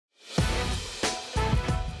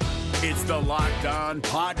It's the Locked On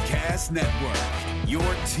Podcast Network, your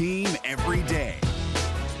team every day.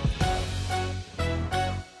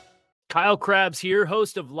 Kyle Krabs here,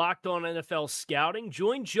 host of Locked On NFL Scouting.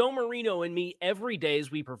 Join Joe Marino and me every day as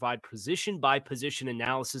we provide position-by-position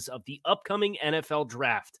analysis of the upcoming NFL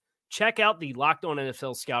Draft. Check out the Locked On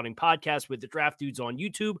NFL Scouting podcast with the Draft Dudes on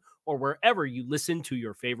YouTube or wherever you listen to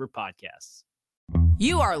your favorite podcasts.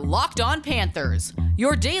 You are Locked On Panthers,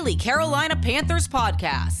 your daily Carolina Panthers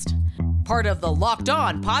podcast. Part of the Locked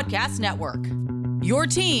On Podcast Network, your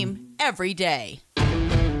team every day.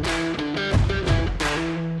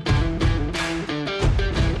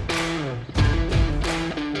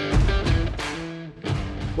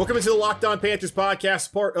 Welcome into the Locked On Panthers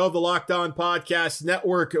podcast, part of the Locked On Podcast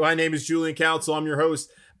Network. My name is Julian Council. I'm your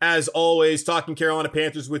host, as always, talking Carolina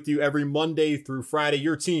Panthers with you every Monday through Friday.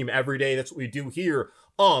 Your team every day. That's what we do here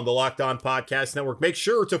on the Locked On Podcast Network. Make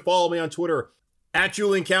sure to follow me on Twitter at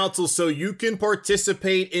Julian Council so you can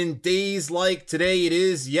participate in days like today. It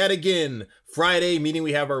is yet again Friday, meaning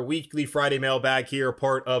we have our weekly Friday mailbag here,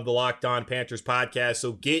 part of the Locked On Panthers podcast.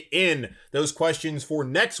 So get in those questions for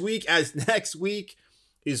next week, as next week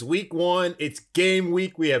is week one. It's game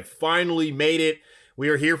week. We have finally made it. We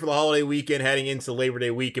are here for the holiday weekend heading into Labor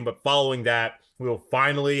Day weekend, but following that, we will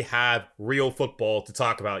finally have real football to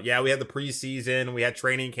talk about. Yeah, we had the preseason, we had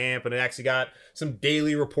training camp, and it actually got some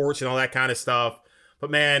daily reports and all that kind of stuff. But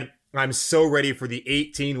man, I'm so ready for the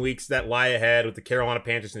 18 weeks that lie ahead with the Carolina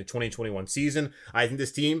Panthers in the 2021 season. I think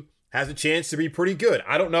this team has a chance to be pretty good.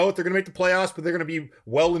 I don't know if they're going to make the playoffs, but they're going to be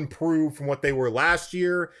well improved from what they were last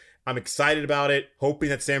year. I'm excited about it, hoping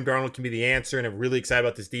that Sam Darnold can be the answer, and I'm really excited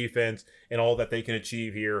about this defense and all that they can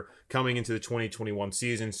achieve here coming into the 2021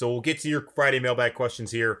 season. So we'll get to your Friday mailbag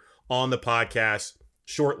questions here on the podcast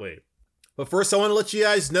shortly. But first, I want to let you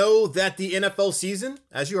guys know that the NFL season,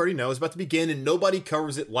 as you already know, is about to begin, and nobody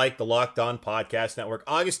covers it like the Locked On Podcast Network.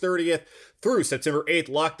 August 30th through September 8th,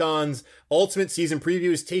 Locked On's Ultimate Season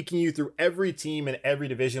Preview is taking you through every team and every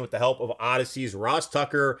division with the help of Odyssey's Ross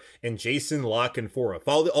Tucker and Jason La Canfora.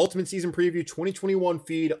 Follow the Ultimate Season Preview 2021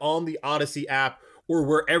 feed on the Odyssey app or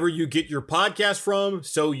wherever you get your podcast from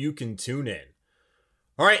so you can tune in.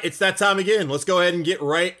 All right, it's that time again. Let's go ahead and get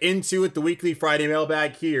right into it. The weekly Friday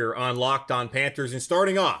mailbag here on Locked On Panthers. And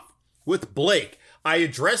starting off with Blake. I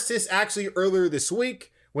addressed this actually earlier this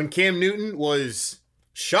week when Cam Newton was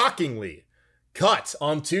shockingly cut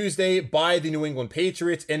on Tuesday by the New England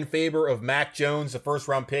Patriots in favor of Mac Jones, the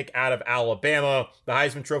first-round pick out of Alabama, the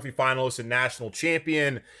Heisman Trophy finalist and national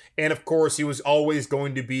champion. And, of course, he was always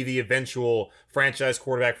going to be the eventual franchise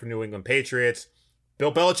quarterback for New England Patriots.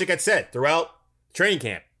 Bill Belichick had said throughout training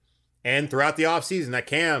camp and throughout the offseason that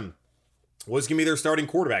Cam was going to be their starting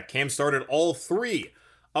quarterback. Cam started all three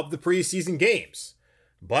of the preseason games.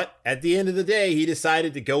 But at the end of the day, he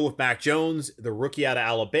decided to go with Mac Jones, the rookie out of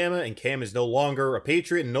Alabama, and Cam is no longer a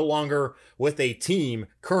Patriot and no longer with a team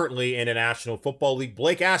currently in the National Football League.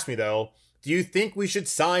 Blake asked me, though, do you think we should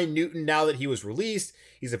sign Newton now that he was released?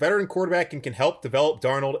 He's a veteran quarterback and can help develop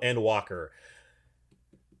Darnold and Walker.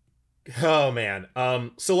 Oh, man.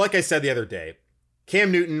 So like I said the other day,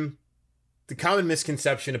 Cam Newton, the common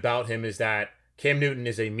misconception about him is that Cam Newton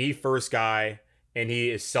is a me-first guy and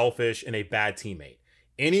he is selfish and a bad teammate.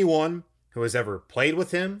 Anyone who has ever played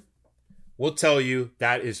with him will tell you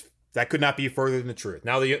that could not be further than the truth.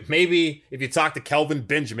 Now, maybe if you talk to Kelvin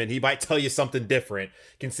Benjamin, he might tell you something different,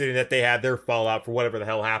 considering that they had their fallout for whatever the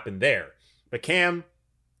hell happened there. But Cam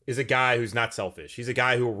is a guy who's not selfish. He's a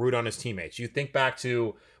guy who will root on his teammates. You think back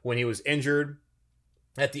to when he was injured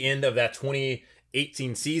at the end of that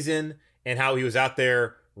 2018 season and how he was out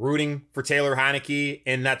there rooting for Taylor Heineke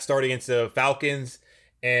in that start against the Falcons.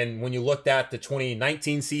 And when you looked at the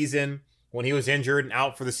 2019 season, when he was injured and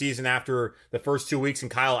out for the season after the first 2 weeks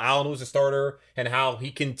and Kyle Allen was a starter, and how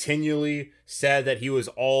he continually said that he was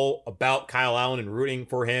all about Kyle Allen and rooting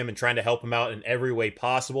for him and trying to help him out in every way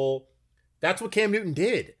possible. That's what Cam Newton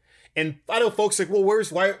did. And I know folks are like, well,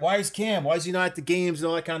 why is Cam? Why is he not at the games and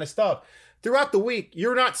all that kind of stuff? Throughout the week,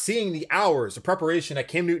 you're not seeing the hours of preparation that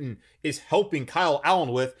Cam Newton is helping Kyle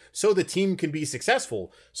Allen with so the team can be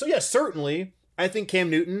successful. So yes, certainly, I think Cam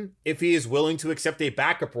Newton, if he is willing to accept a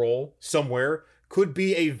backup role somewhere, could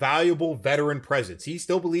be a valuable veteran presence. He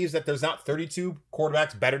still believes that there's not 32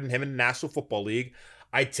 quarterbacks better than him in the National Football League.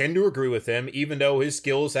 I tend to agree with him, even though his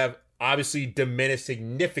skills have obviously diminished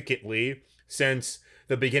significantly since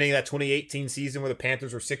the beginning of that 2018 season where the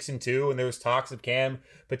Panthers were 6-2 and there was talks of Cam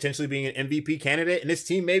potentially being an MVP candidate and his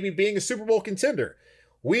team maybe being a Super Bowl contender.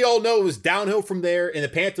 We all know it was downhill from there, and the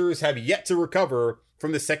Panthers have yet to recover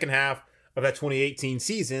from the second half of that 2018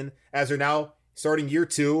 season as they're now starting year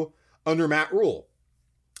 2 under Matt Rule.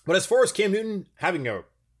 But as far as Cam Newton having a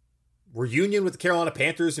reunion with the Carolina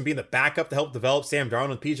Panthers and being the backup to help develop Sam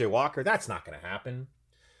Darnold and PJ Walker, that's not going to happen.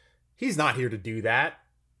 He's not here to do that.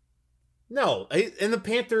 No, and the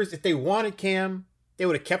Panthers, if they wanted Cam, they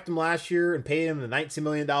would have kept him last year and paid him the $19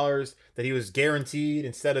 million that he was guaranteed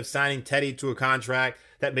instead of signing Teddy to a contract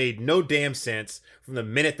that made no damn sense from the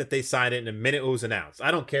minute that they signed it and the minute it was announced. I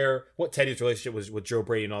don't care what Teddy's relationship was with Joe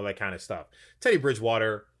Brady and all that kind of stuff. Teddy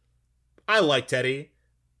Bridgewater, I like Teddy.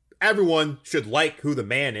 Everyone should like who the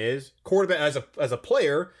man is. Quarterback as a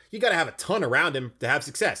player, you got to have a ton around him to have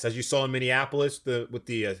success. As you saw in Minneapolis with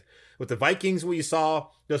the Vikings, what you saw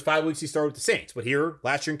those 5 weeks he started with the Saints. But here,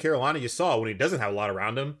 last year in Carolina, you saw when he doesn't have a lot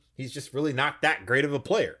around him, he's just really not that great of a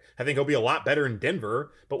player. I think he'll be a lot better in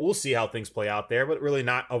Denver, but we'll see how things play out there, but really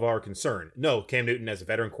not of our concern. No, Cam Newton as a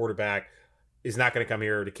veteran quarterback is not going to come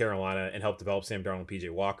here to Carolina and help develop Sam Darnold and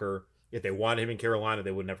PJ Walker. If they wanted him in Carolina,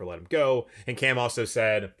 they would never let him go. And Cam also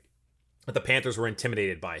said that the Panthers were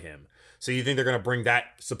intimidated by him. So you think they're going to bring that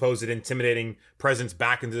supposed intimidating presence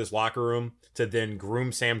back into this locker room to then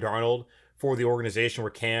groom Sam Darnold for the organization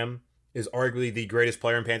where Cam is arguably the greatest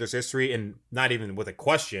player in Panthers history, and not even with a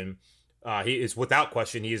question. He is, without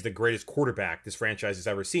question, he is the greatest quarterback this franchise has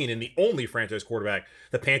ever seen, and the only franchise quarterback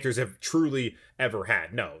the Panthers have truly ever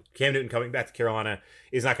had. No, Cam Newton coming back to Carolina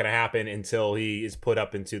is not going to happen until he is put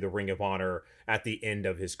up into the Ring of Honor at the end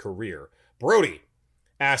of his career. Brody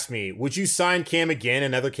asked me, would you sign Cam again?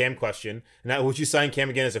 Another Cam question. And would you sign Cam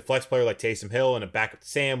again as a flex player like Taysom Hill and a backup to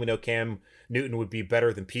Sam? We know Cam Newton would be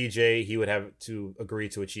better than PJ. He would have to agree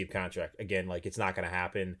to a cheap contract. Again, like, it's not going to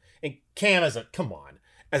happen. And Cam as a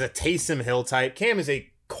Taysom Hill type, Cam is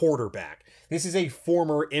a quarterback. This is a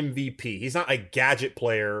former MVP. He's not a gadget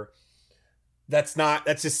player. That's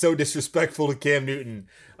just so disrespectful to Cam Newton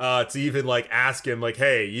to even like ask him like,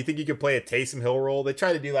 hey, you think you can play a Taysom Hill role? They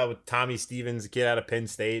tried to do that with Tommy Stevens, a kid out of Penn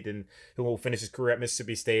State, and who will finish his career at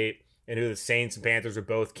Mississippi State, and who the Saints and Panthers are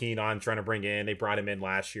both keen on trying to bring in. They brought him in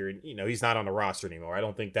last year, and he's not on the roster anymore. I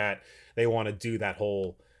don't think that they want to do that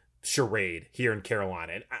whole charade here in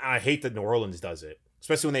Carolina. And I hate that New Orleans does it,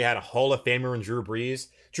 especially when they had a Hall of Famer in Drew Brees.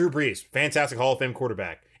 Drew Brees, fantastic Hall of Fame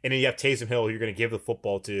quarterback, and then you have Taysom Hill, who you're going to give the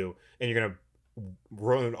football to, and you're going to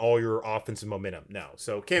ruin all your offensive momentum. No.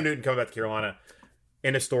 So Cam Newton coming back to Carolina,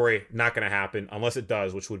 end of story, not going to happen unless it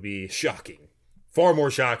does, which would be shocking. Far more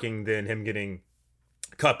shocking than him getting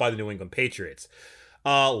cut by the New England Patriots.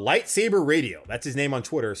 Lightsaber Radio, that's his name on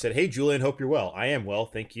Twitter, said, hey, Julian, hope you're well. I am well,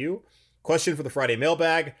 thank you. Question for the Friday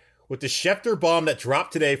mailbag. With the Schefter bomb that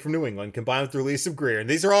dropped today from New England, combined with the release of Greer, and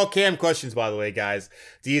these are all Cam questions, by the way, guys,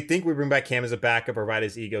 do you think we bring back Cam as a backup, provided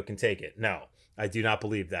his ego can take it? No. I do not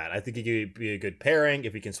believe that. I think he could be a good pairing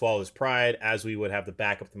if he can swallow his pride, as we would have the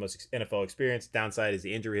backup with the most NFL experience. Downside is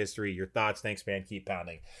the injury history. Your thoughts? Thanks, man. Keep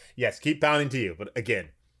pounding. Yes, keep pounding to you. But again,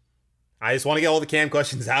 I just want to get all the Cam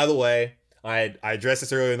questions out of the way. I addressed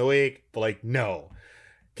this earlier in the week, but like, no.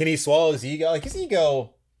 Can he swallow his ego? Like, his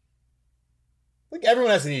ego, like,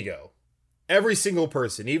 everyone has an ego. Every single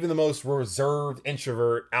person, even the most reserved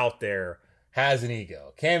introvert out there, has an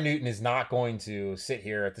ego. Cam Newton is not going to sit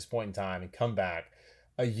here at this point in time and come back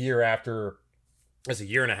a year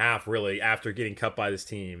and a half really after getting cut by this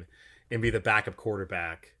team and be the backup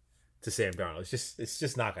quarterback to Sam Darnold. It's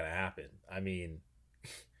just not going to happen. I mean,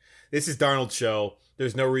 this is Darnold's show.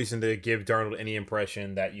 There's no reason to give Darnold any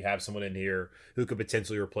impression that you have someone in here who could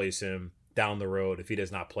potentially replace him down the road if he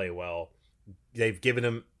does not play well. They've given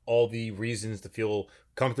him all the reasons to feel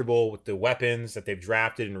comfortable with the weapons that they've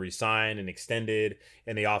drafted and re-signed and extended,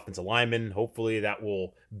 and the offensive linemen. Hopefully that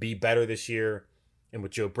will be better this year. And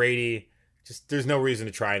with Joe Brady, just there's no reason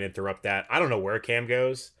to try and interrupt that. I don't know where Cam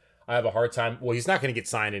goes. I have a hard time. Well, he's not going to get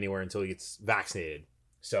signed anywhere until he gets vaccinated.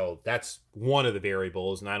 So that's one of the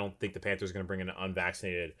variables, and I don't think the Panthers are going to bring in an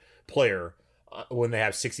unvaccinated player when they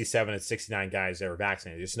have 67 and 69 guys that are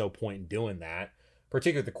vaccinated. There's no point in doing that,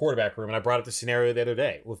 particularly at the quarterback room. And I brought up the scenario the other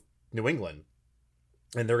day with New England.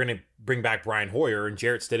 And they're going to bring back Brian Hoyer and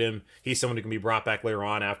Jarrett Stidham. He's someone who can be brought back later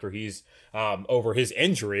on after he's over his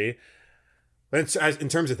injury. But in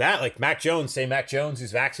terms of that, like Mac Jones,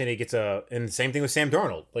 who's vaccinated gets and the same thing with Sam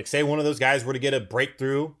Darnold. Like, say one of those guys were to get a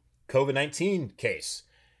breakthrough COVID-19 case.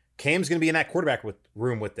 Cam's going to be in that quarterback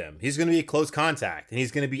room with them. He's going to be close contact, and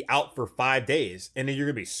he's going to be out for 5 days, and then you're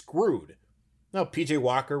going to be screwed. No, PJ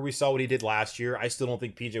Walker, we saw what he did last year. I still don't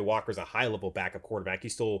think PJ Walker's a high-level backup quarterback.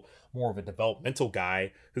 He's still more of a developmental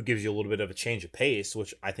gugu who gives you a little bit of a change of pace,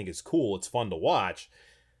 which I think is cool. It's fun to watch.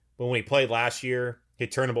 But when he played last year, he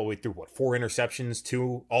turned the ball through, 4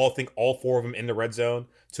 interceptions? I think all 4 of them in the red zone.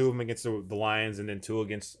 2 of them against the Lions, and then 2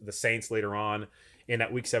 against the Saints later on. in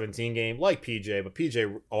that Week 17 game, like PJ, but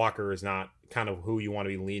PJ Walker is not kind of who you want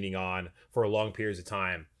to be leaning on for a long periods of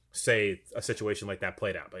time, say a situation like that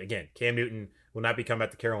played out. But again, Cam Newton will not be coming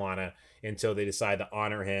back to Carolina until they decide to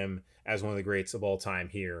honor him as one of the greats of all time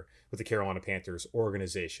here with the Carolina Panthers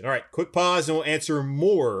organization. All right, quick pause and we'll answer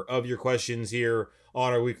more of your questions here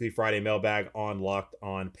on our weekly Friday mailbag on Locked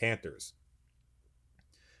On Panthers.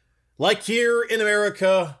 Like here in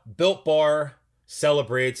America, Built Bar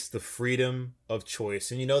celebrates the freedom of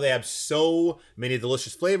choice. And you know they have so many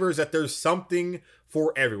delicious flavors that there's something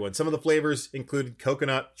for everyone. Some of the flavors include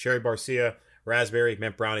coconut, cherry barcia, raspberry,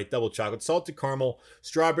 mint brownie, double chocolate, salted caramel,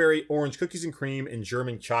 strawberry, orange, cookies and cream, and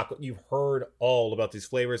German chocolate. You've heard all about these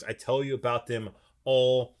flavors. I tell you about them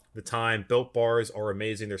all the time. Built Bars are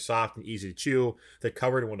amazing. They're soft and easy to chew. They're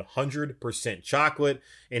covered in 100% chocolate.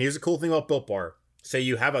 And here's the cool thing about Built Bar. Say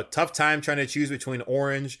you have a tough time trying to choose between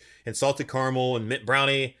orange and salted caramel and mint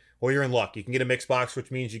brownie. Well, you're in luck. You can get a mix box,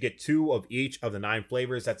 which means you get 2 of each of the 9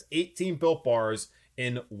 flavors. That's 18 Built Bars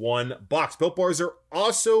in one box. Built Bars are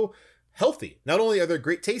also healthy. Not only are they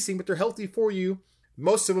great tasting, but they're healthy for you.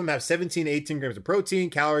 Most of them have 17 to 18 grams of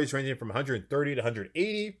protein, calories ranging from 130 to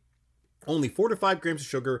 180. Only 4 to 5 grams of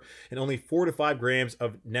sugar and only 4 to 5 grams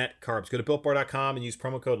of net carbs. Go to BuiltBar.com and use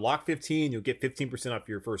promo code LOCK15. You'll get 15% off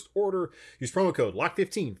your first order. Use promo code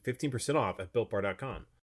LOCK15, 15% off at BuiltBar.com.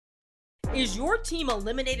 Is your team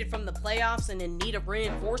eliminated from the playoffs and in need of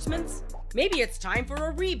reinforcements? Maybe it's time for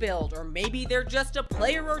a rebuild, or maybe they're just a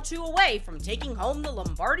player or two away from taking home the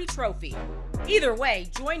Lombardi Trophy. Either way,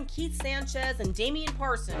 join Keith Sanchez and Damian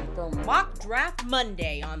Parson for Mock Draft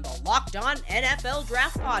Monday on the Locked On NFL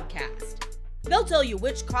Draft Podcast. They'll tell you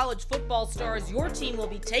which college football stars your team will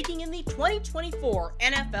be taking in the 2024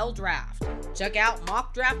 NFL Draft. Check out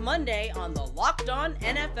Mock Draft Monday on the Locked On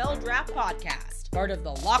NFL Draft Podcast, part of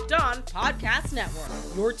the Locked On Podcast Network,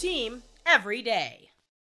 your team every day.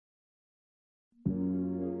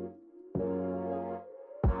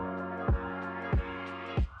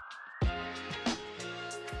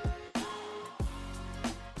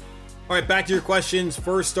 All right, back to your questions.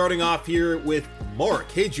 First, starting off here with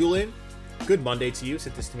Mark. Hey, Julian. Good Monday to you.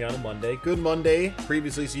 Sent this to me on a Monday. Good Monday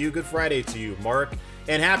previously to you. Good Friday to you, Mark.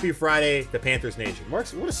 And happy Friday, the Panthers Nation.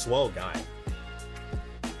 Mark's what a swell guy.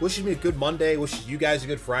 Wishing me a good Monday. Wishing you guys a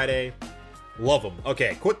good Friday. Love them.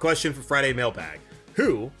 Okay, quick question for Friday mailbag.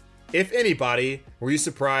 Who, if anybody, were you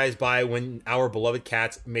surprised by when our beloved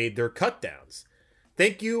Cats made their cut downs?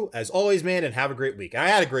 Thank you, as always, man, and have a great week. I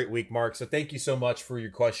had a great week, Mark, so thank you so much for your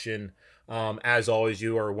question. As always,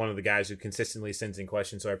 you are one of the guys who consistently sends in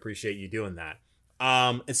questions, so I appreciate you doing that.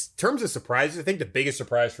 In terms of surprises, I think the biggest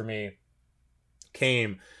surprise for me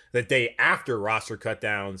came the day after roster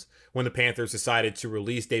cutdowns when the Panthers decided to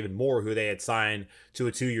release David Moore, who they had signed to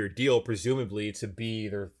a 2-year deal, presumably to be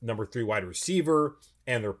their number 3 wide receiver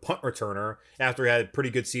and their punt returner, after he had a pretty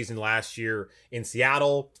good season last year in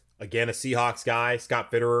Seattle. Again, a Seahawks guy,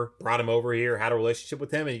 Scott Fitterer, brought him over here, had a relationship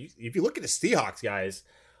with him. And if you look at the Seahawks guys,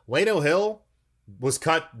 Lano Hill was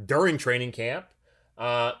cut during training camp.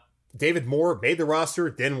 David Moore made the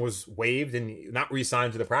roster, then was waived and not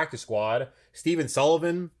re-signed to the practice squad. Steven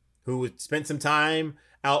Sullivan, who spent some time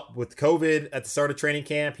out with COVID at the start of training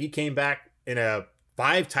camp, he came back in a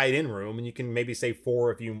 5 tight end room, and you can maybe say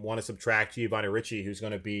 4 if you want to subtract Giovanni Ricci, who's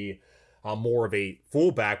going to be more of a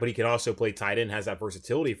fullback, but he can also play tight end, has that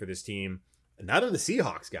versatility for this team. And none of the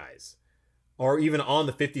Seahawks guys are even on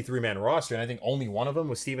the 53-man roster, and I think only one of them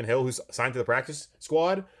was Stephen Hill, who's signed to the practice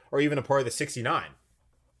squad, or even a part of the 69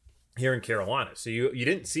 here in Carolina. So you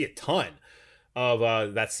didn't see a ton of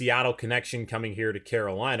that Seattle connection coming here to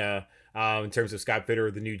Carolina in terms of Scott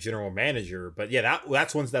Fitterer, the new general manager. But yeah,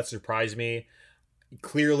 that's one that surprised me.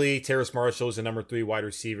 Clearly, Terrace Marshall is the number 3 wide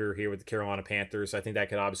receiver here with the Carolina Panthers. I think that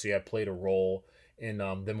could obviously have played a role in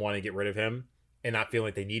them wanting to get rid of him and not feeling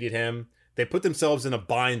like they needed him. They put themselves in a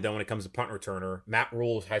bind, though, when it comes to punt returner. Matt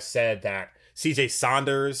Rule has said that C.J.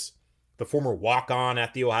 Saunders, the former walk-on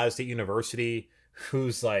at the Ohio State University,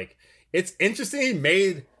 who's like, it's interesting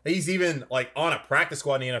he's even like on a practice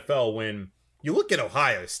squad in the NFL. When you look at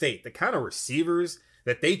Ohio State, the kind of receivers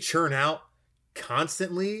that they churn out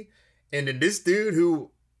constantly, and then this dude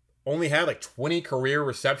who only had like 20 career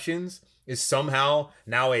receptions is somehow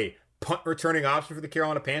now a punt returning option for the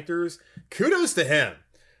Carolina Panthers. Kudos to him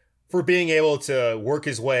for being able to work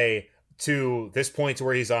his way to this point to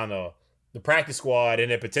where he's on the practice squad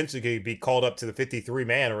and then potentially could be called up to the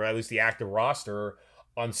 53-man or at least the active roster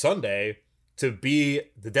on Sunday to be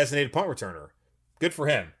the designated punt returner. Good for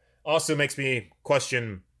him. Also makes me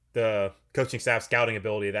question the coaching staff scouting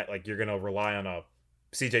ability that like you're going to rely on a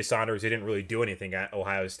CJ Saunders who didn't really do anything at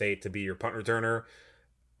Ohio State to be your punt returner.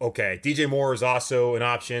 okay, DJ Moore is also an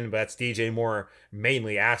option, but that's DJ Moore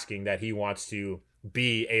mainly asking that he wants to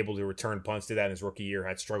be able to return punts. Did that in his rookie year,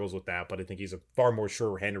 had struggles with that, but I think he's a far more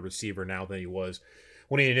sure-handed receiver now than he was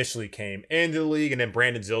when he initially came into the league. And then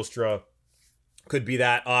Brandon Zylstra could be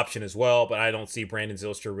that option as well, but I don't see Brandon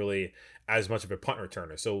Zylstra really as much of a punt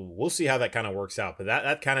returner. So we'll see how that kind of works out. But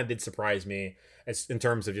that kind of did surprise me as in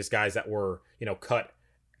terms of just guys that were, cut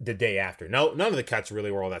the day after. No, none of the cuts really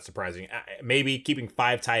were all that surprising. Maybe keeping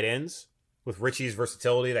 5 tight ends with Richie's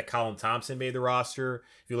versatility, that Colin Thompson made the roster.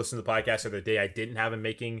 If you listen to the podcast the other day, I didn't have him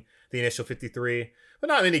making the initial 53, but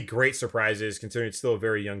not any great surprises considering it's still a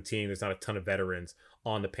very young team. There's not a ton of veterans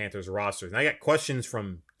on the Panthers roster. And I got questions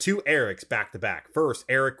from 2 Erics back to back. First,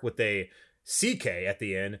 Eric with a CK at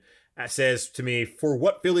the end says to me, for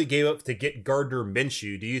what Philly gave up to get Gardner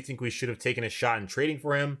Minshew, do you think we should have taken a shot in trading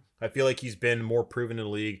for him? I feel like he's been more proven in the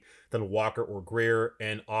league than Walker or Greer,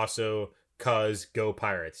 and also cuz go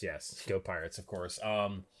Pirates. Yes, go Pirates, of course.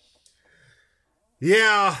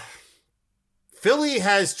 Yeah, Philly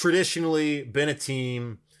has traditionally been a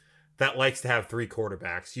team that likes to have 3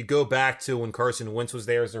 quarterbacks. You go back to when Carson Wentz was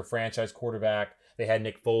there as their franchise quarterback. They had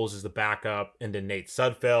Nick Foles as the backup, and then Nate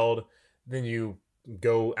Sudfeld. Then you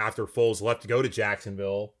go after Foles left to go to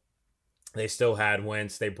Jacksonville. They still had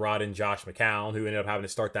Wentz. They brought in Josh McCown, who ended up having to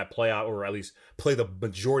start that playoff, or at least play the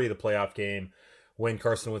majority of the playoff game when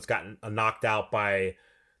Carson Wentz got knocked out by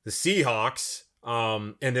the Seahawks.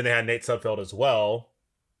 And then they had Nate Sudfeld as well.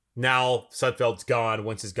 Now Sudfeld's gone.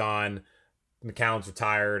 Wentz is gone. McCown's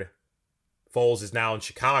retired. Foles is now in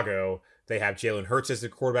Chicago. They have Jalen Hurts as the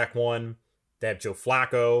quarterback 1. They have Joe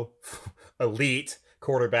Flacco, elite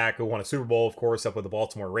quarterback who won a Super Bowl, of course, up with the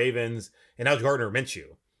Baltimore Ravens. And now Gardner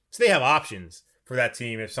Minshew. So they have options for that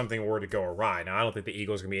team if something were to go awry. Now, I don't think the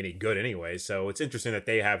Eagles are going to be any good anyway, so it's interesting that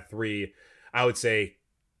they have 3, I would say,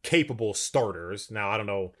 capable starters. Now, I don't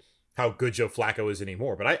know how good Joe Flacco is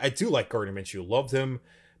anymore, but I do like Gardner Minshew. Loved him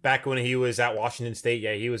back when he was at Washington State.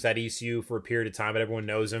 Yeah, he was at ECU for a period of time, but everyone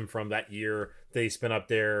knows him from that year they spent up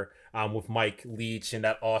there with Mike Leach and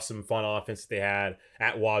that awesome fun offense that they had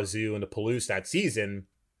at Wazoo and the Palouse that season.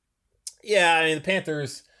 Yeah, I mean, the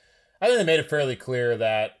Panthers, I think they made it fairly clear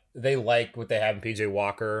that they like what they have in PJ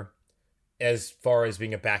Walker as far as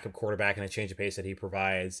being a backup quarterback and a change of pace that he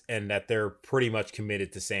provides, and that they're pretty much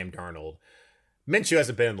committed to Sam Darnold. Minshew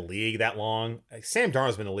hasn't been in the league that long. Sam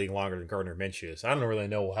Darnold's been in the league longer than Gardner Minshew, so I don't really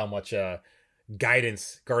know how much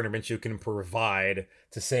guidance Gardner Minshew can provide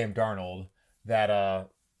to Sam Darnold that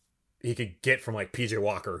he could get from like PJ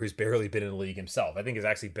Walker, who's barely been in the league himself. I think he's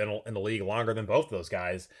actually been in the league longer than both of those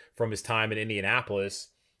guys from his time in Indianapolis,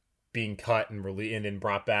 being cut and then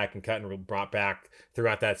brought back and cut and brought back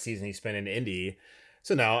throughout that season he spent in Indy.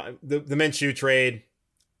 So no, the Minshew trade,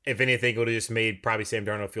 if anything, would have just made probably Sam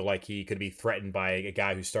Darnold feel like he could be threatened by a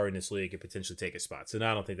guy who's starting this league and potentially take his spot. So no,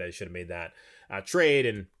 I don't think that he should have made that trade,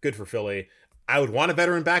 and good for Philly. I would want a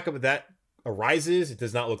veteran backup if that arises. It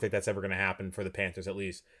does not look like that's ever going to happen for the Panthers, at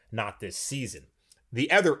least not this season. The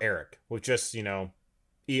other Eric, with just,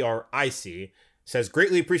 ERIC, says,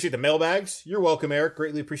 greatly appreciate the mailbags. You're welcome, Eric.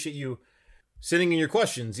 Greatly appreciate you sending in your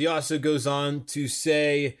questions. He also goes on to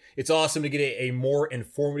say, it's awesome to get a more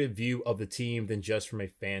informative view of the team than just from a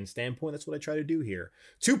fan standpoint. That's what I try to do here.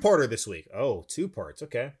 2-parter this week. Oh, 2 parts.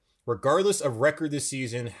 Okay. Regardless of record this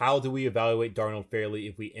season, how do we evaluate Darnold fairly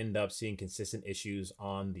if we end up seeing consistent issues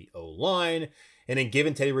on the O-line? And then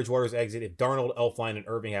given Teddy Bridgewater's exit, if Darnold, Elflein, and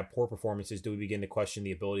Irving have poor performances, do we begin to question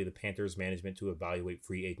the ability of the Panthers management to evaluate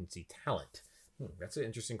free agency talent? That's an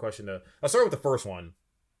interesting question. I'll start with the first one.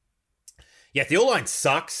 Yeah, if the O-line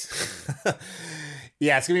sucks,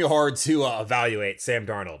 yeah, it's going to be hard to evaluate Sam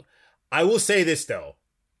Darnold. I will say this, though.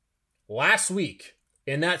 Last week,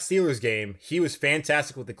 in that Steelers game, he was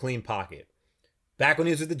fantastic with the clean pocket. Back when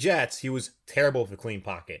he was with the Jets, he was terrible with the clean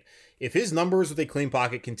pocket. If his numbers with a clean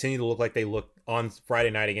pocket continue to look like they looked on Friday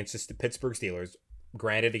night against the Pittsburgh Steelers,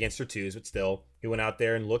 granted against their 2s, but still, he went out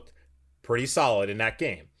there and looked pretty solid in that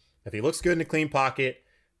game. If he looks good in a clean pocket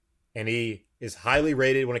and he is highly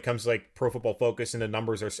rated when it comes to like Pro Football Focus and the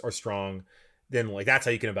numbers are strong, then like that's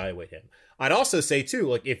how you can evaluate him. I'd also say too,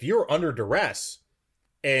 like if you're under duress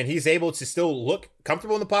and he's able to still look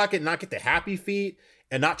comfortable in the pocket, not get the happy feet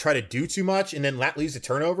and not try to do too much and then that leads to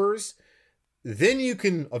turnovers, then you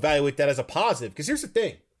can evaluate that as a positive. Because here's the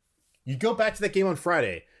thing. You go back to that game on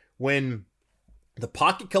Friday when the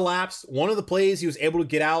pocket collapsed. One of the plays he was able to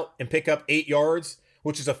get out and pick up 8 yards,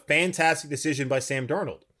 which is a fantastic decision by Sam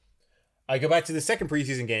Darnold. I go back to the second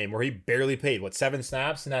preseason game where he barely played, 7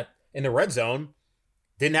 snaps in the red zone,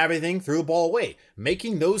 didn't have anything, threw the ball away.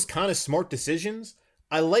 Making those kind of smart decisions,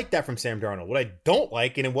 I like that from Sam Darnold. What I don't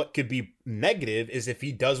like, and what could be negative, is if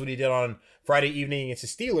he does what he did on Friday evening against the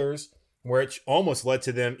Steelers, which almost led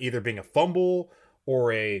to them either being a fumble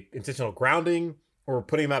or a intentional grounding or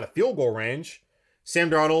putting him out of field goal range.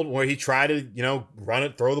 Sam Darnold, where he tried to, run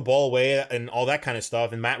it, throw the ball away and all that kind of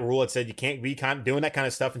stuff. And Matt Rule had said you can't be kind of doing that kind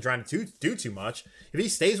of stuff and trying to do too much. If he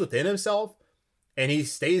stays within himself and he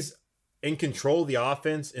stays in control of the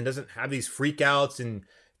offense and doesn't have these freakouts and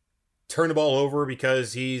turn the ball over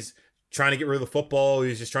because he's trying to get rid of the football,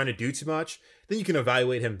 he's just trying to do too much, then you can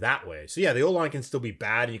evaluate him that way. So yeah, the O-line can still be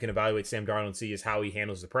bad, and you can evaluate Sam Darnold and see is how he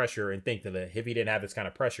handles the pressure and think that if he didn't have this kind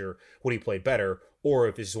of pressure, would he play better? Or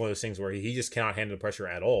if it's just one of those things where he just cannot handle the pressure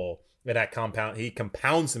at all, and he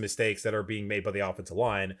compounds the mistakes that are being made by the offensive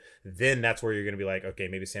line, then that's where you're going to be like, okay,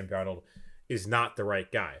 maybe Sam Darnold is not the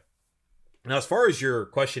right guy. Now, as far as your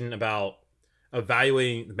question about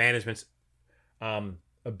evaluating the management's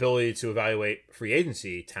ability to evaluate free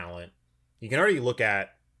agency talent, you can already look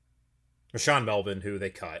at Rashawn Melvin, who they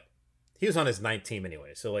cut. He was on his 9th team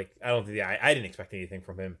anyway, so I don't think I didn't expect anything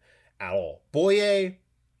from him at all. Boye,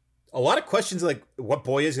 a lot of questions like what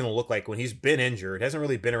Boye is going to look like when he's been injured. Hasn't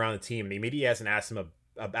really been around the team. The media hasn't asked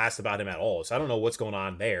about him at all, so I don't know what's going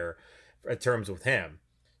on there in terms with him.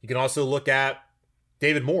 You can also look at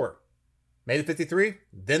David Moore, made the 53,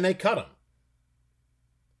 then they cut him.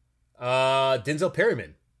 Denzel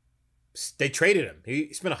Perryman, they traded him.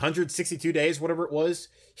 He spent 162 days, whatever it was,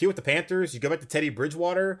 here with the Panthers. You go back to Teddy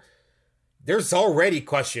Bridgewater. There's already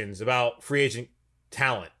questions about free agent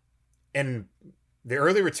talent. And the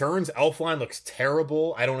early returns, Elflein looks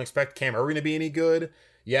terrible. I don't expect Cam Irving to be any good.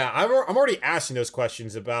 Yeah, I'm already asking those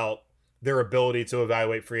questions about their ability to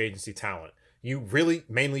evaluate free agency talent. You really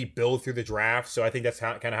mainly build through the draft, so I think that's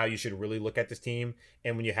kind of how you should really look at this team.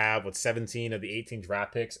 And when you have 17 of the 18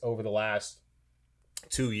 draft picks over the last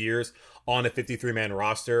 2 years on a 53-man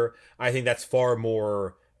roster, I think that's far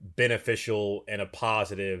more beneficial and a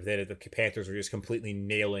positive than if the Panthers are just completely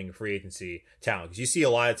nailing free agency talent. Because you see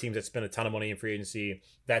a lot of teams that spend a ton of money in free agency,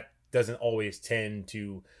 that doesn't always tend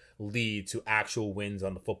to lead to actual wins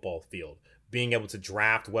on the football field. Being able to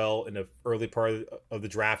draft well in the early part of the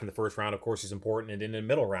draft in the first round, of course, is important. And in the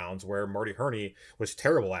middle rounds, where Marty Hurney was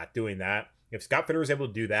terrible at doing that, if Scott Fitter was able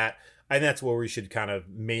to do that, I think that's where we should kind of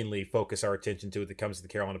mainly focus our attention to when it comes to the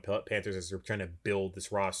Carolina Panthers, as they're trying to build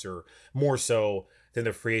this roster more so than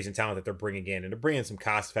the free agent talent that they're bringing in. And they're bringing some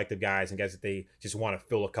cost-effective guys and guys that they just want to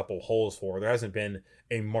fill a couple holes for. There hasn't been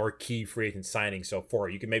a marquee free agent signing so far.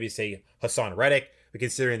 You can maybe say Hassan Reddick, but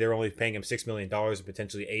considering they're only paying him $6 million and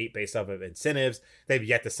potentially $8 million based off of incentives, they've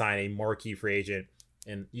yet to sign a marquee free agent.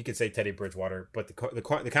 And you could say Teddy Bridgewater, but the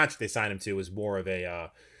contract they signed him to is more of a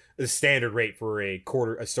standard rate for a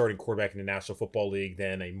starting quarterback in the National Football League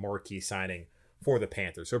than a marquee signing for the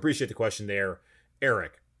Panthers. So appreciate the question there,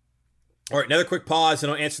 Eric. All right, another quick pause,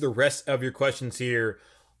 and I'll answer the rest of your questions here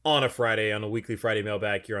on a weekly Friday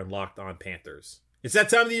mailbag here on Locked On Panthers. It's that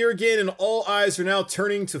time of the year again, and all eyes are now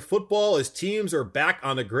turning to football as teams are back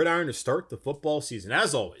on the gridiron to start the football season.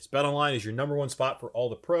 As always, BetOnline is your number one spot for all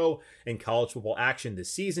the pro and college football action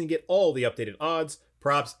this season. Get all the updated odds,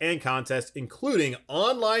 props, and contests, including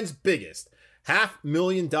online's biggest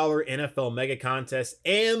 $500,000 NFL mega contest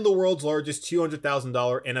and the world's largest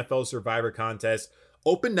 $200,000 NFL Survivor contest.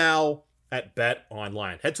 Open now at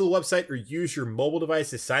BetOnline. Head to the website or use your mobile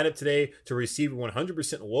device to sign up today to receive a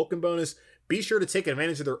 100% welcome bonus. Be sure to take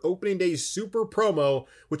advantage of their opening day super promo,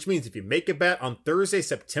 which means if you make a bet on Thursday,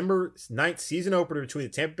 September 9th season opener between the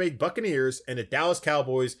Tampa Bay Buccaneers and the Dallas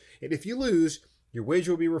Cowboys, and if you lose, your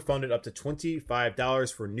wager will be refunded up to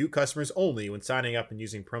 $25 for new customers only when signing up and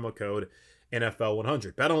using promo code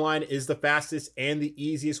NFL100. BetOnline is the fastest and the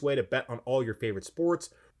easiest way to bet on all your favorite sports.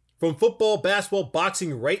 From football, basketball,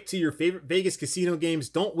 boxing, right to your favorite Vegas casino games,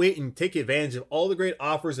 don't wait and take advantage of all the great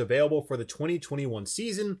offers available for the 2021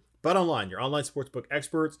 season. BetOnline, your online sportsbook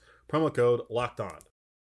experts, promo code LOCKEDON.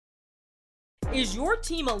 Is your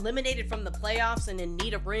team eliminated from the playoffs and in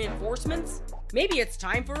need of reinforcements? Maybe it's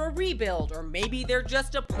time for a rebuild, or maybe they're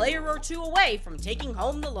just a player or two away from taking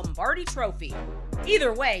home the Lombardi Trophy.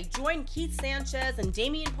 Either way, join Keith Sanchez and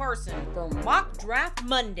Damian Parson for Mock Draft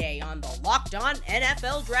Monday on the Locked On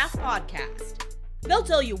NFL Draft Podcast. They'll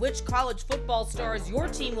tell you which college football stars your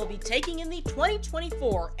team will be taking in the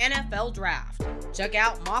 2024 NFL Draft. Check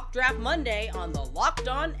out Mock Draft Monday on the Locked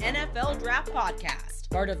On NFL Draft Podcast,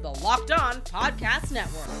 part of the Locked On Podcast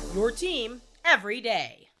Network, your team every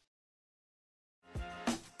day.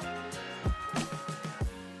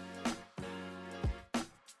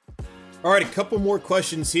 All right, a couple more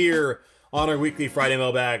questions here on our weekly Friday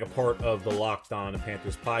mailbag, a part of the Locked On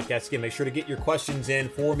Panthers podcast. Again, make sure to get your questions in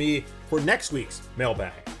for me for next week's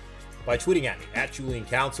mailbag by tweeting at me, at Julian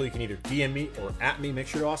Council. You can either DM me or at me. Make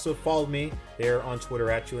sure to also follow me there on Twitter,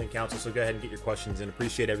 at Julian Council. So go ahead and get your questions in.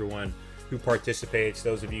 Appreciate everyone who participates,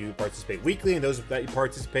 those of you who participate weekly and those that you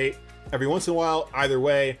participate every once in a while. Either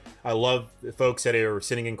way, I love the folks that are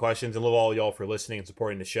sending in questions and love all y'all for listening and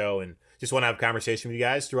supporting the show, and just want to have a conversation with you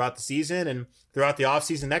guys throughout the season and throughout the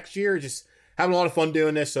offseason next year. Just having a lot of fun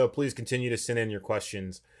doing this, so please continue to send in your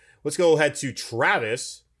questions. Let's go ahead to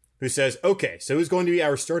Travis, who says, okay, so who's going to be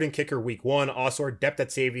our starting kicker week 1? Also, our depth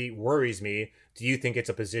at safety worries me. Do you think it's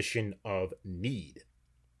a position of need?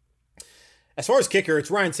 As far as kicker,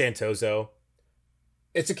 it's Ryan Santoso.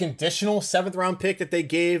 It's a conditional 7th round pick that they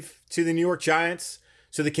gave to the New York Giants.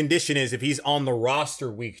 So the condition is if he's on the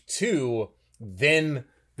roster week 2, then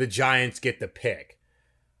the Giants get the pick.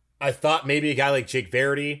 I thought maybe a guy like Jake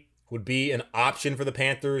Verity would be an option for the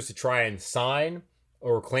Panthers to try and sign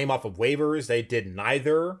or claim off of waivers. They did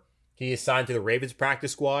neither. He is signed to the Ravens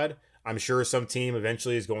practice squad. I'm sure some team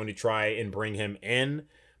eventually is going to try and bring him in.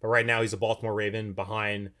 But right now he's a Baltimore Raven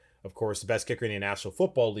behind, of course, the best kicker in the National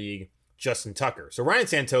Football League, Justin Tucker. So Ryan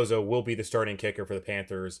Santoso will be the starting kicker for the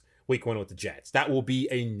Panthers week 1 with the Jets. That will be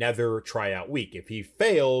another tryout week. If he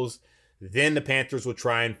fails, then the Panthers will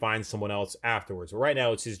try and find someone else afterwards. But right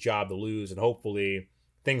now it's his job to lose, and hopefully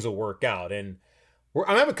things will work out. And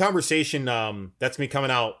I'm having a conversation that's going to be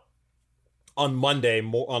coming out on Monday,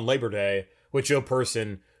 on Labor Day, with Joe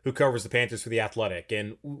Person, who covers the Panthers for The Athletic.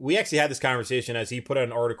 And we actually had this conversation as he put out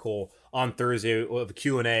an article on Thursday of a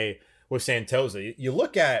Q&A with Santoso. You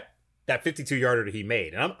look at that 52-yarder that he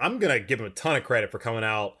made, and I'm going to give him a ton of credit for coming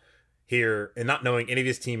out here and not knowing any of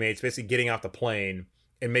his teammates, basically getting off the plane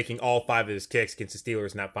and making all 5 of his kicks against the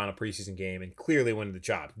Steelers in that final preseason game and clearly winning the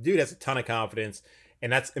job. The dude has a ton of confidence,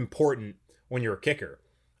 and that's important when you're a kicker.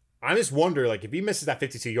 I just wonder, like, if he misses that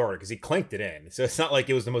 52-yarder, because he clanked it in. So it's not like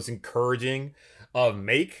it was the most encouraging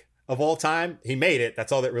make of all time. He made it.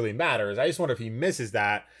 That's all that really matters. I just wonder if he misses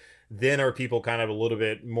that, then are people kind of a little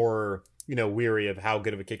bit more, weary of how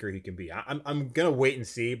good of a kicker he can be. I'm going to wait and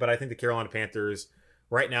see, but I think the Carolina Panthers,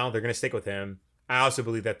 right now, they're going to stick with him. I also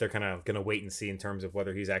believe that they're kind of going to wait and see in terms of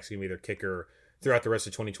whether he's actually going to be their kicker throughout the rest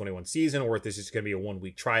of 2021 season, or if this is going to be a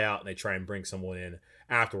 1-week tryout and they try and bring someone in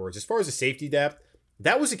afterwards. As far as the safety depth,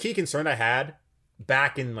 that was a key concern I had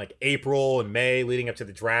back in like April and May leading up to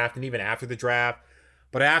the draft and even after the draft.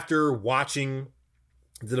 But after watching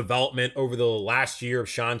the development over the last year of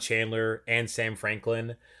Sean Chandler and Sam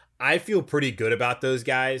Franklin, I feel pretty good about those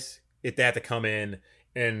guys if they have to come in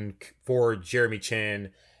and for Jeremy Chin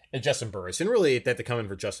and Justin Burris. And really, if they have to come in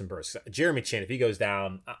for Justin Burris. Jeremy Chin, if he goes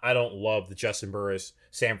down, I don't love the Justin Burris,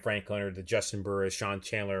 Sam Franklin, or the Justin Burris, Sean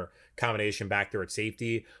Chandler combination back there at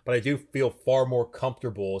safety. But I do feel far more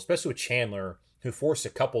comfortable, especially with Chandler, who forced a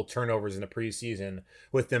couple turnovers in the preseason,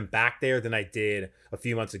 with them back there than I did a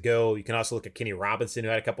few months ago. You can also look at Kenny Robinson, who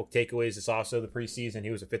had a couple takeaways. It's also the preseason. He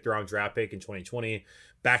was a 5th-round draft pick in 2020.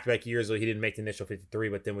 Back-to-back years, though, he didn't make the initial 53,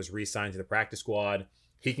 but then was re-signed to the practice squad.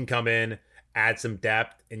 He can come in, add some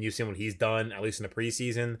depth, and you've seen what he's done, at least in the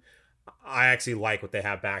preseason. I actually like what they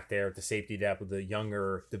have back there with the safety depth with the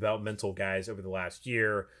younger developmental guys over the last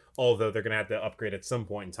year, although they're going to have to upgrade at some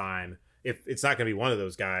point in time. If it's not going to be one of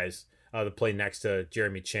those guys to play next to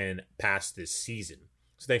Jeremy Chin past this season.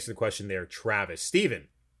 So thanks for the question there, Travis. Steven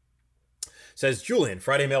says, Julian,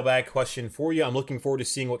 Friday mailbag question for you. I'm looking forward to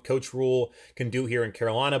seeing what Coach Rule can do here in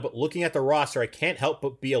Carolina, but looking at the roster, I can't help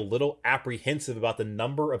but be a little apprehensive about the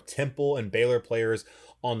number of Temple and Baylor players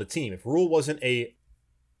on the team. If Rule wasn't a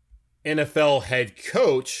NFL head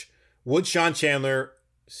coach, would Sean Chandler,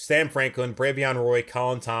 Sam Franklin, Bravion Roy,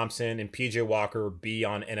 Colin Thompson, and PJ Walker be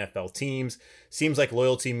on NFL teams? Seems like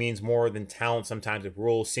loyalty means more than talent sometimes with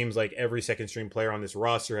Rule. Seems like every second-string player on this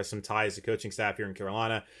roster has some ties to coaching staff here in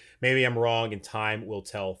Carolina. Maybe I'm wrong, and time will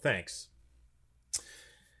tell. Thanks.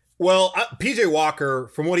 Well, PJ Walker,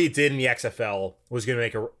 from what he did in the XFL, was going to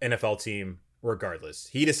make an NFL team regardless.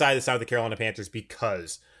 He decided to sign with the Carolina Panthers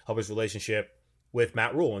because of his relationship with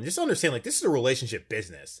Matt Rule. And just understand, like, this is a relationship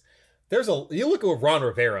business. You look at Ron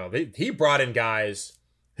Rivera, he brought in guys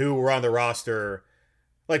who were on the roster,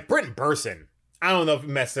 like Brenton Burson. I don't know if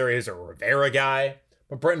necessarily is a Rivera guy,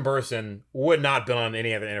 but Brenton Burson would not have been on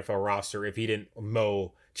any other NFL roster if he didn't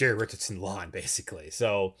mow Jerry Richardson lawn, basically.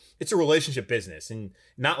 So it's a relationship business, and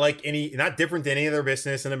not different than any other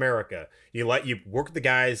business in America. You work with the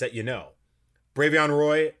guys that you know. Bravion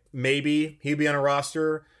Roy, maybe he'd be on a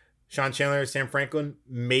roster. Sean Chandler, Sam Franklin,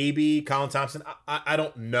 maybe Colin Thompson. I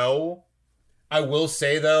don't know. I will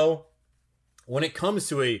say, though, when it comes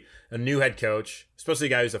to a new head coach, especially a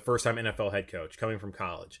guy who's a first-time NFL head coach coming from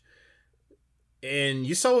college, and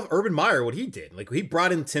you saw with Urban Meyer what he did. Like, he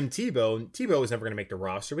brought in Tim Tebow, and Tebow was never going to make the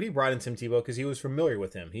roster, but he brought in Tim Tebow because he was familiar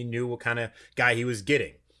with him. He knew what kind of guy he was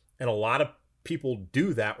getting. And a lot of people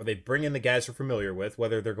do that where they bring in the guys they're familiar with,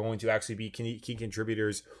 whether they're going to actually be key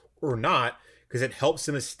contributors or not, because it helps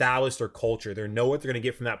them establish their culture. They know what they're going to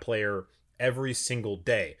get from that player every single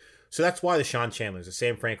day. So that's why the Sean Chandlers, the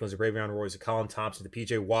Sam Franklins, the Bravion Roys, the Colin Thompson, the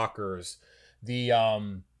PJ Walkers,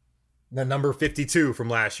 the number 52 from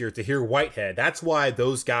last year, Tahir Whitehead. That's why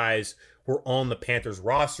those guys were on the Panthers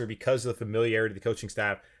roster, because of the familiarity the coaching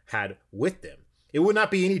staff had with them. It would not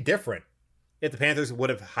be any different if the Panthers would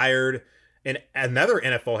have hired another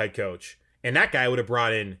NFL head coach, and that guy would have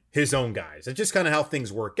brought in his own guys. It's just kind of how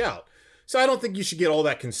things work out. So I don't think you should get all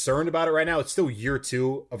that concerned about it right now. It's still year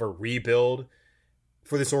 2 of a rebuild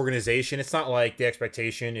for this organization. It's not like the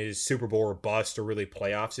expectation is Super Bowl or bust or really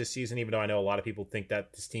playoffs this season, even though I know a lot of people think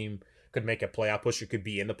that this team could make a playoff push or could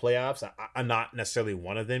be in the playoffs. I'm not necessarily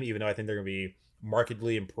one of them, even though I think they're going to be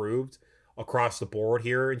markedly improved across the board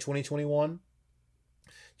here in 2021.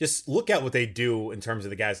 Just look at what they do in terms of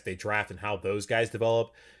the guys that they draft and how those guys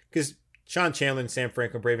develop. Because Sean Chandler, Sam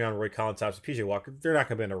Franklin, Bravion Roy, Colin Thompson, PJ Walker, they're not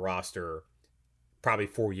going to be in a roster probably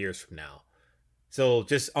 4 years from now. So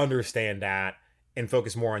just understand that and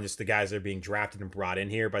focus more on just the guys that are being drafted and brought in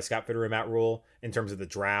here by Scott Fitterer and Matt Rule in terms of the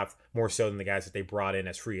draft, more so than the guys that they brought in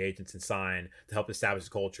as free agents and signed to help establish the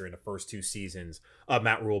culture in the first 2 seasons of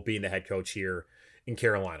Matt Rule being the head coach here in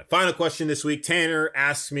Carolina. Final question this week. Tanner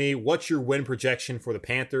asks me, what's your win projection for the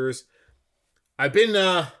Panthers? I've been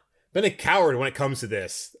a coward when it comes to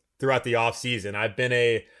this throughout the offseason. I've been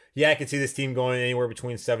I can see this team going anywhere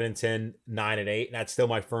between 7-10, 9-8, and that's still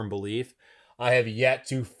my firm belief. I have yet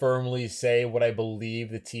to firmly say what I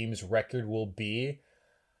believe the team's record will be.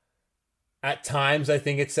 At times, I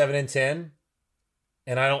think it's 7-10,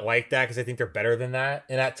 and I don't like that because I think they're better than that.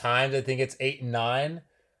 And at times, I think it's 8-9,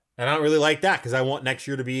 and I don't really like that because I want next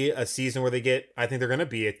year to be a season where I think they're going to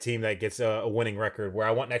be a team that gets a winning record, where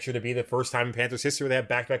I want next year to be the first time in Panthers history where they have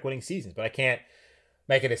back-to-back winning seasons. But I can't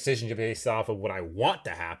make a decision based off of what I want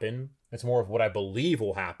to happen. It's more of what I believe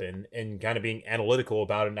will happen and kind of being analytical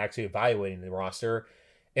about it and actually evaluating the roster.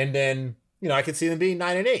 And then, I could see them being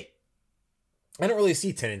 9-8. I don't really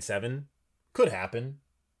see 10-7. Could happen.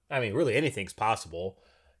 I mean, really anything's possible.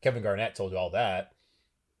 Kevin Garnett told you all that.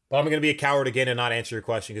 But I'm going to be a coward again and not answer your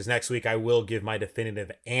question, because next week I will give my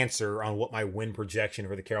definitive answer on what my win projection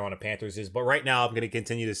for the Carolina Panthers is. But right now I'm going to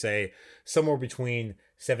continue to say somewhere between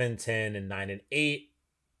 7-10 and 9-8.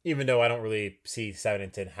 Even though I don't really see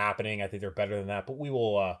 7-10 happening, I think they're better than that. But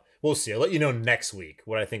we'll see. I'll let you know next week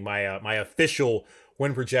what I think my official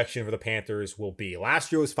win projection for the Panthers will be.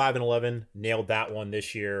 Last year was 5-11, nailed that one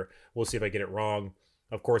this year. We'll see if I get it wrong.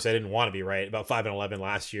 Of course, I didn't want to be right about 5-11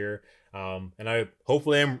 last year. And I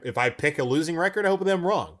hopefully if I pick a losing record, I hope I'm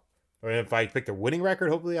wrong. Or if I pick the winning record,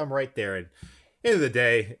 hopefully I'm right there. And end of the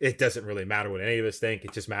day, it doesn't really matter what any of us think.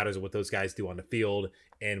 It just matters what those guys do on the field.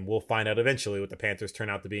 And we'll find out eventually what the Panthers turn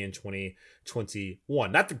out to be in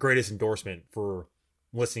 2021. Not the greatest endorsement for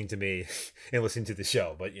listening to me and listening to the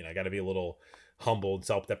show, but I got to be a little humble and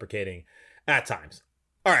self-deprecating at times.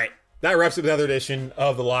 All right, that wraps up another edition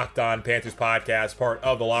of the Locked On Panthers podcast, part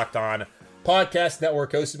of the Locked On Podcast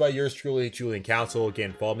Network, hosted by yours truly, Julian Council.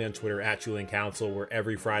 Again, follow me on Twitter at Julian Council, where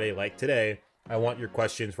every Friday, like today, I want your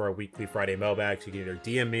questions for our weekly Friday mailbag. So you can either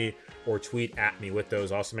DM me or tweet at me with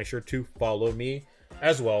those. Also, make sure to follow me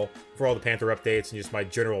as well for all the Panther updates and just my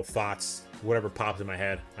general thoughts, whatever pops in my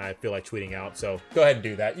head. I feel like tweeting out. So go ahead and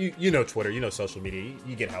do that. You know Twitter, you know social media.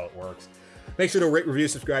 You get how it works. Make sure to rate, review,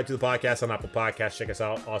 subscribe to the podcast on Apple Podcasts. Check us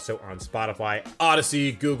out also on Spotify,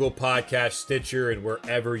 Odyssey, Google Podcasts, Stitcher, and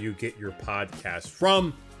wherever you get your podcasts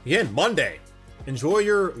from. Again, Monday. Enjoy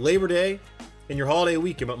your Labor Day and your holiday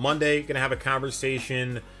weekend. But Monday, going to have a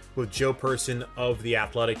conversation with Joe Person of The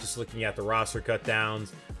Athletic, just looking at the roster cut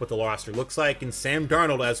downs, what the roster looks like, and Sam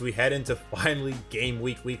Darnold as we head into finally game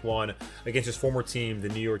week 1 against his former team, the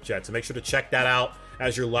New York Jets. So make sure to check that out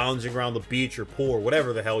as you're lounging around the beach or pool or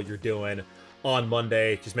whatever the hell you're doing on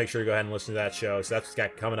Monday. Just make sure to go ahead and listen to that show. So that's what's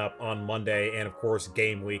got coming up on Monday. And of course,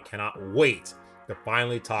 game week. Cannot wait to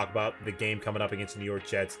finally talk about the game coming up against the New York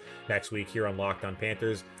Jets next week here on Locked On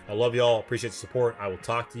Panthers. I love y'all. Appreciate the support. I will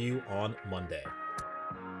talk to you on Monday.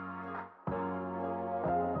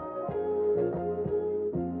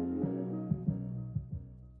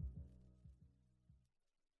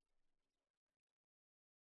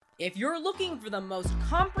 If you're looking for the most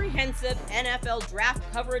comprehensive NFL draft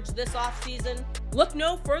coverage this offseason, look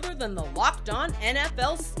no further than the Locked On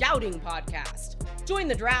NFL Scouting Podcast. Join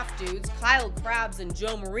the draft dudes, Kyle Krabs and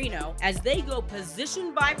Joe Marino, as they go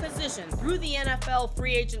position by position through the NFL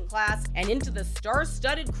free agent class and into the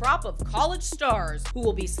star-studded crop of college stars who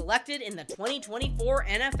will be selected in the 2024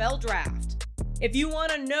 NFL Draft. If you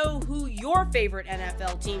want to know who your favorite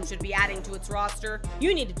NFL team should be adding to its roster,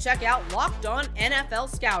 you need to check out Locked On NFL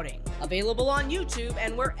Scouting, available on YouTube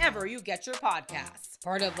and wherever you get your podcasts.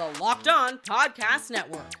 Part of the Locked On Podcast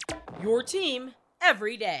Network, your team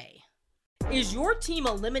every day. Is your team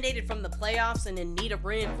eliminated from the playoffs and in need of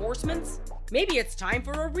reinforcements? Maybe it's time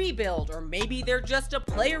for a rebuild, or maybe they're just a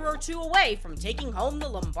player or two away from taking home the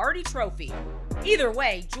Lombardi Trophy. Either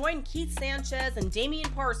way, join Keith Sanchez and Damian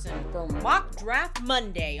Parson for Mock Draft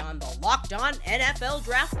Monday on the Locked On NFL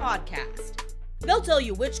Draft Podcast. They'll tell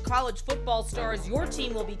you which college football stars your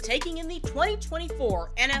team will be taking in the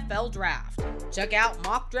 2024 NFL Draft. Check out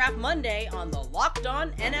Mock Draft Monday on the Locked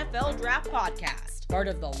On NFL Draft Podcast, part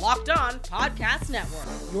of the Locked On Podcast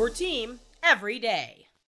Network, your team every day.